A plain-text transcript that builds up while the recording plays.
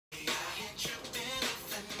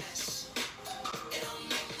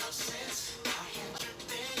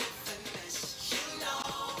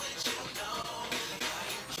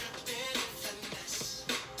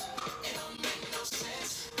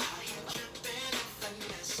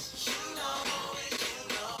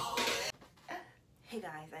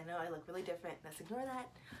look really different. Let's ignore that.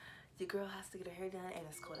 Your girl has to get her hair done and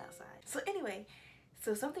it's cold outside. So anyway,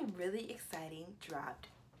 so something really exciting dropped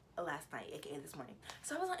last night, aka this morning.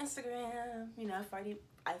 So I was on Instagram, you know,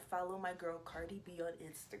 I follow my girl Cardi B on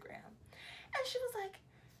Instagram, and she was like,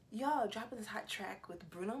 y'all dropping this hot track with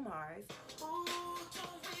Bruno Mars.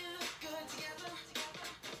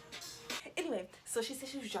 Anyway, so she said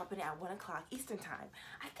she was dropping it at 1 o'clock Eastern time.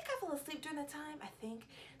 I think I fell asleep during that time, I think.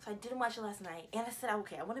 So I didn't watch it last night. And I said,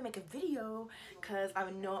 okay, I want to make a video because I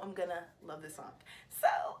know I'm gonna love this song. So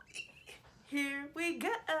here we go.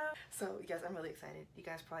 So you guys, I'm really excited. You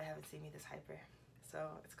guys probably haven't seen me this hyper. So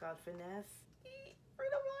it's called Finesse.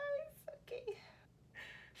 Bruno Mars. Okay.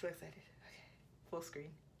 So excited. Okay. Full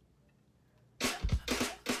screen.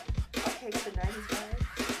 Okay, got the 90s vibe.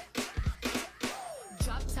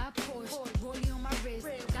 Drop top Porsche, rollie on my wrist,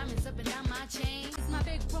 diamonds up and down my chain. It's my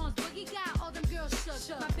big bronze boogie got all them girls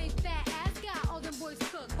shook. My big fat ass got all them boys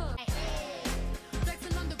cooked. Hey,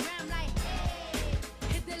 flexing on the ground like hey,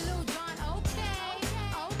 hit that little John, okay.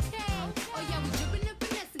 Oh yeah, we dripping and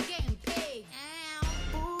finesse and getting paid.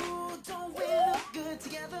 Ooh, don't we look good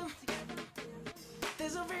together?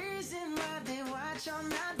 There's a reason why they watch all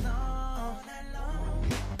night long.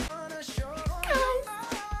 Wanna show.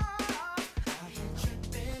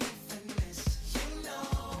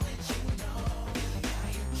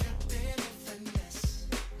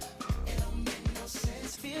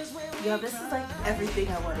 Yo, this is like everything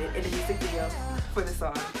I wanted in a music video for the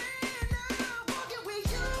song.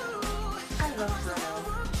 I love Bruno.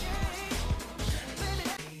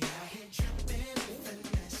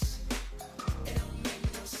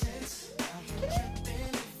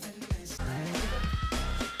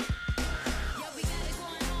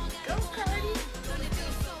 Go Cardi!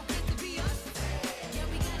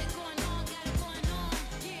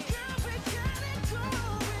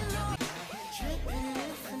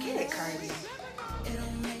 Get it, Cardi. It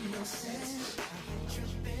don't make no sense.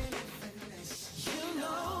 You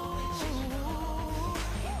know,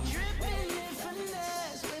 dripping in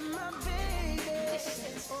finesse with my baby.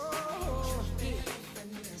 Oh,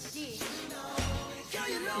 girl,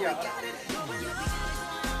 you know we got it going on.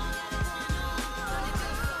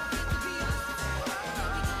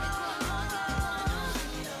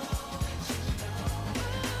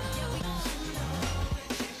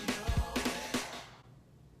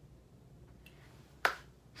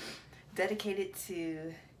 Dedicated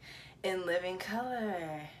to In Living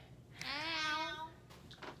Color.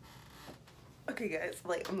 Okay guys,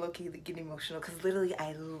 like I'm low-key getting emotional because literally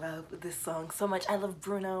I love this song so much. I love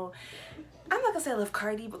Bruno. I'm not gonna say I love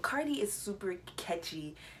Cardi, but Cardi is super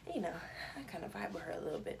catchy. You know, I kind of vibe with her a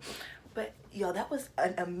little bit. But yo, that was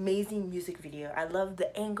an amazing music video. I love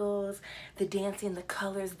the angles, the dancing, the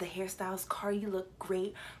colors, the hairstyles. Cardi looked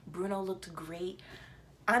great. Bruno looked great.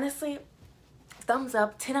 Honestly, thumbs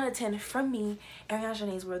up, 10 out of 10 from me, Ariana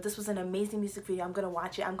Janae's World. This was an amazing music video. I'm gonna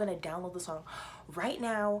watch it. I'm gonna download the song right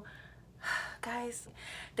now. Guys,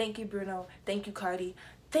 thank you Bruno, thank you Cardi,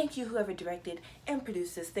 thank you whoever directed and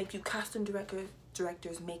produced this, thank you costume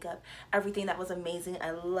directors, makeup, everything. That was amazing.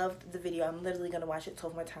 I loved the video. I'm literally gonna watch it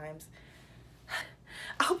 12 more times.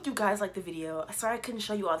 I hope you guys liked the video. Sorry I couldn't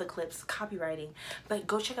show you all the clips, copywriting, but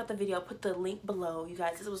go check out the video. I'll put the link below. You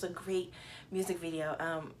guys, this was a great music video.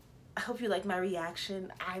 I hope you like my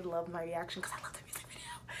reaction. I love my reaction because I love the music video.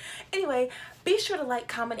 Anyway, be sure to like,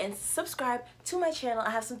 comment, and subscribe to my channel.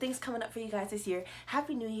 I have some things coming up for you guys this year.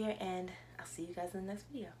 Happy New Year, and I'll see you guys in the next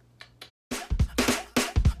video.